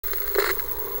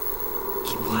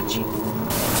Keep watching.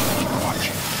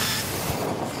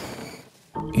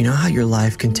 You know how your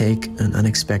life can take an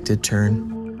unexpected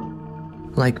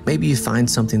turn? Like maybe you find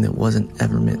something that wasn't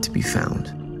ever meant to be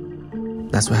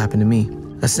found. That's what happened to me.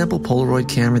 A simple Polaroid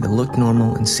camera that looked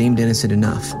normal and seemed innocent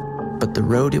enough, but the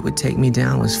road it would take me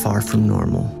down was far from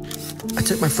normal. I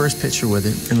took my first picture with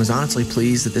it and was honestly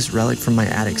pleased that this relic from my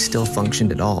attic still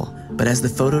functioned at all. But as the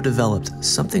photo developed,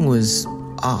 something was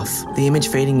off. The image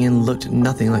fading in looked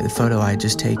nothing like the photo I had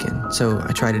just taken, so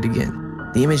I tried it again.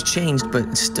 The image changed, but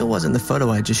it still wasn't the photo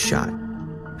I just shot.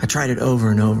 I tried it over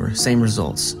and over, same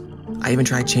results. I even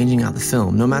tried changing out the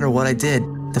film. No matter what I did,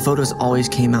 the photos always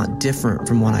came out different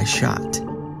from what I shot.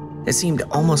 It seemed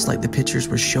almost like the pictures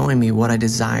were showing me what I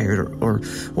desired or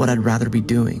what I'd rather be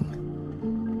doing.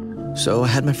 So I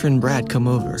had my friend Brad come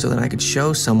over so that I could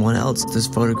show someone else this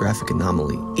photographic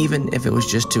anomaly, even if it was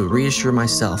just to reassure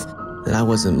myself that I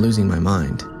wasn't losing my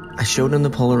mind. I showed him the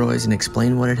Polaroids and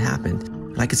explained what had happened,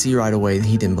 but I could see right away that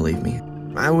he didn't believe me.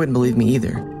 I wouldn't believe me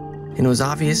either, and it was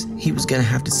obvious he was gonna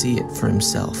have to see it for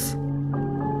himself.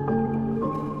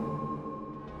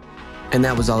 And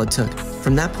that was all it took.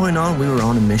 From that point on, we were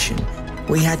on a mission.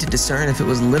 We had to discern if it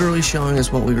was literally showing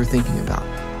us what we were thinking about.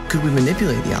 Could we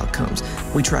manipulate the outcomes?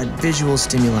 We tried visual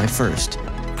stimuli first,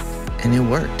 and it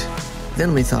worked.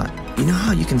 Then we thought, you know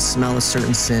how you can smell a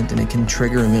certain scent and it can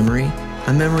trigger a memory?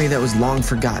 A memory that was long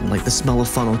forgotten, like the smell of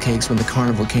funnel cakes when the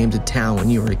carnival came to town when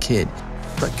you were a kid.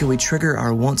 But could we trigger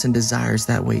our wants and desires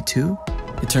that way too?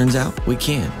 It turns out we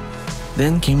can.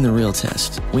 Then came the real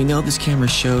test. We know this camera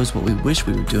shows what we wish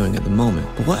we were doing at the moment,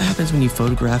 but what happens when you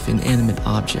photograph inanimate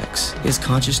objects? Is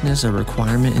consciousness a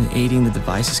requirement in aiding the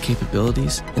device's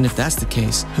capabilities? And if that's the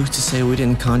case, who's to say we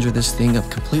didn't conjure this thing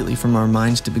up completely from our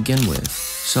minds to begin with?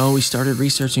 So we started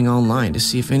researching online to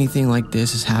see if anything like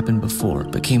this has happened before,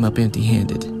 but came up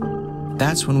empty-handed.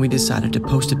 That's when we decided to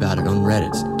post about it on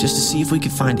Reddit, just to see if we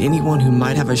could find anyone who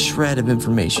might have a shred of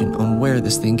information on where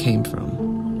this thing came from.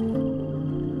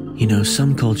 You know,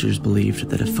 some cultures believed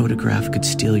that a photograph could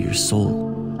steal your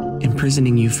soul,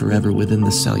 imprisoning you forever within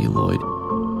the celluloid,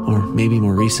 or maybe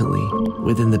more recently,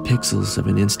 within the pixels of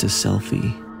an Insta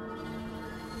selfie.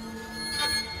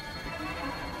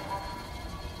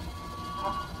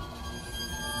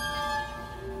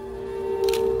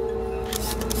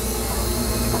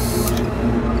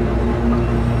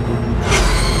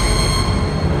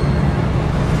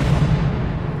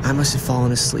 I must have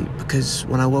fallen asleep because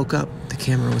when I woke up, the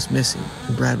camera was missing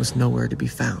and Brad was nowhere to be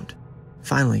found.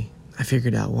 Finally, I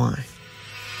figured out why.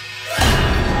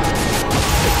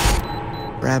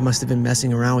 Brad must have been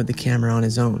messing around with the camera on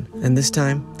his own, and this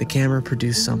time, the camera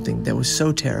produced something that was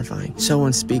so terrifying, so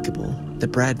unspeakable,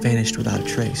 that Brad vanished without a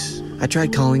trace. I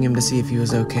tried calling him to see if he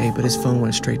was okay, but his phone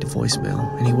went straight to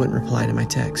voicemail, and he wouldn't reply to my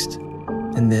text.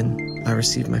 And then, I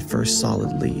received my first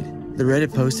solid lead. The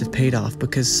Reddit post had paid off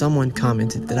because someone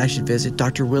commented that I should visit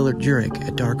Dr. Willard Urich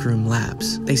at Darkroom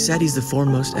Labs. They said he's the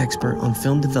foremost expert on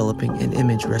film developing and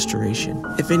image restoration.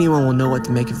 If anyone will know what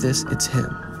to make of this, it's him.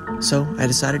 So I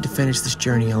decided to finish this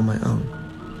journey on my own.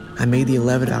 I made the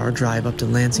 11-hour drive up to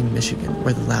Lansing, Michigan,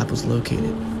 where the lab was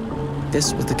located.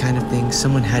 This was the kind of thing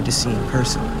someone had to see in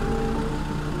person.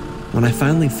 When I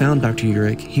finally found Dr.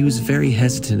 Urich, he was very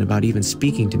hesitant about even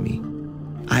speaking to me.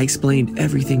 I explained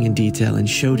everything in detail and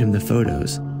showed him the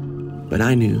photos, but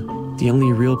I knew the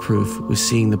only real proof was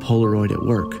seeing the Polaroid at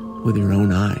work with your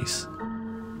own eyes.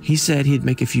 He said he'd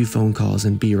make a few phone calls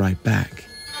and be right back.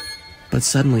 But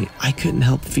suddenly, I couldn't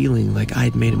help feeling like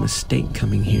I'd made a mistake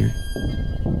coming here.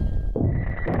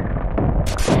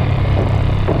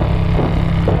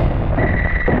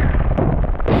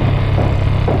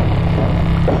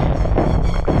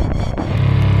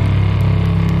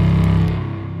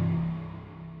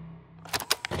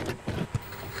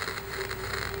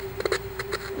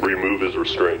 Remove his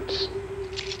restraints.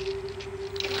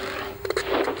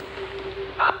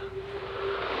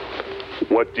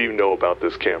 What do you know about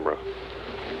this camera?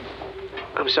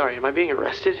 I'm sorry, am I being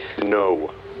arrested?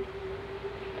 No,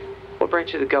 What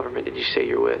branch of the government did you say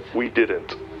you're with? we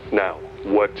didn't. Now,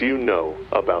 what do you know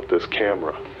about this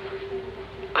camera?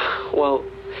 Well,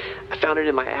 I found it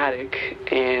in my attic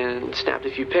and snapped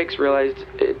a few pics, realized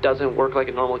it doesn't work like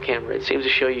a normal camera. It seems to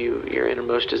show you your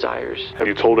innermost desires. Have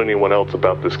you told anyone else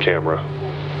about this camera?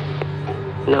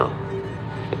 No.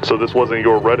 So this wasn't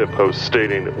your Reddit post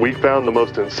stating, "We found the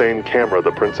most insane camera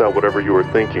that prints out whatever you were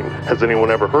thinking." Has anyone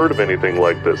ever heard of anything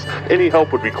like this? Any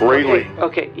help would be greatly...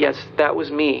 Okay, yes, that was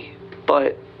me.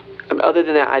 But other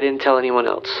than that, I didn't tell anyone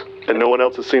else. And no one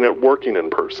else has seen it working in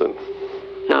person?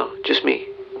 No, just me.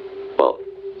 Well,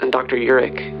 and Dr.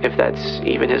 Urich, if that's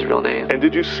even his real name. And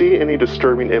did you see any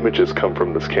disturbing images come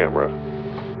from this camera?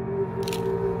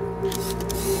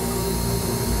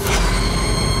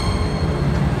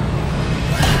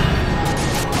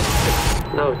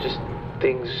 No, just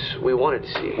things we wanted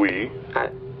to see. We?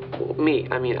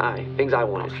 Things I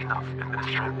wanted.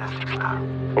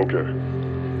 Okay.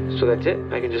 So that's it?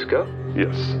 I can just go?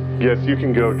 Yes. Yes, you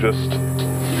can go. Just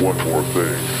one more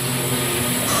thing.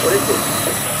 What is it?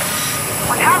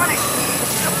 We have an